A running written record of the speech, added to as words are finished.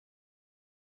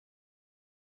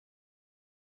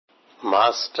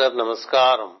Master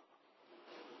నమస్కారం.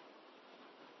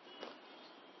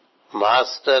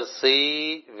 Master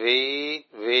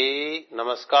వి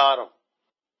నమస్కారం.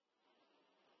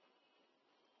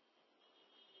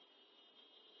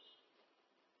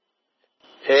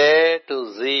 A to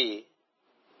Z,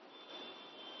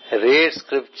 read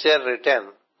scripture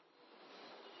written.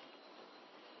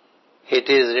 It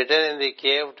is written in the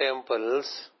cave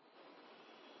temples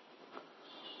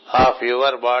of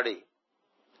your body.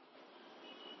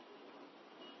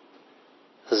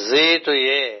 Z to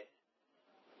A,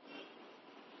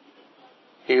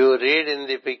 you read in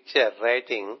the picture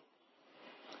writing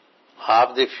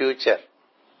of the future.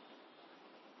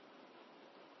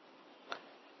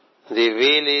 The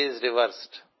wheel is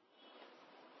reversed.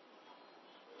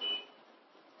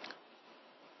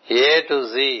 A to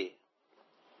Z,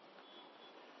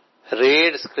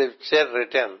 read scripture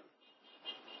written.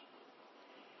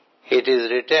 It is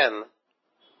written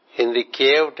in the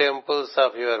cave temples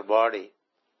of your body.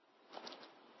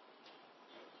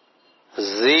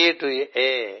 Z to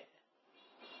A,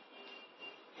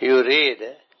 you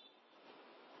read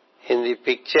in the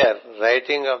picture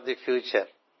writing of the future.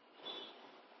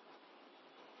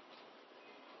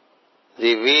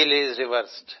 The wheel is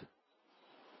reversed.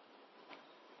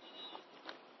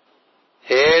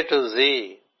 A to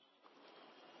Z,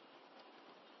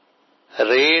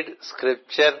 read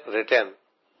scripture written.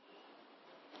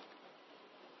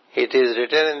 It is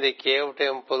written in the cave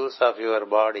temples of your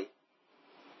body.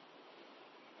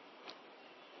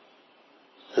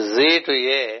 Z to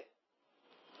A,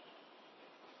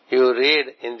 you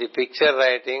read in the picture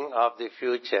writing of the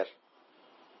future.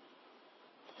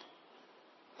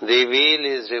 The wheel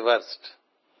is reversed.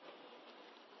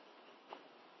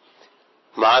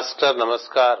 Master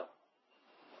నమస్కారం.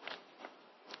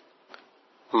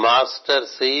 Master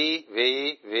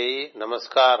వి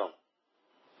నమస్కారం.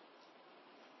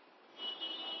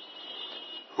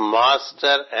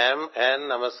 Master M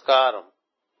నమస్కారం.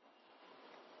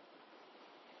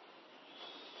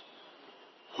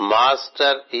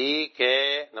 Master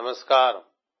E నమస్కారం.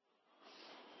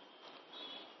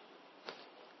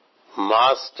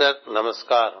 Master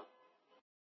నమస్కారం.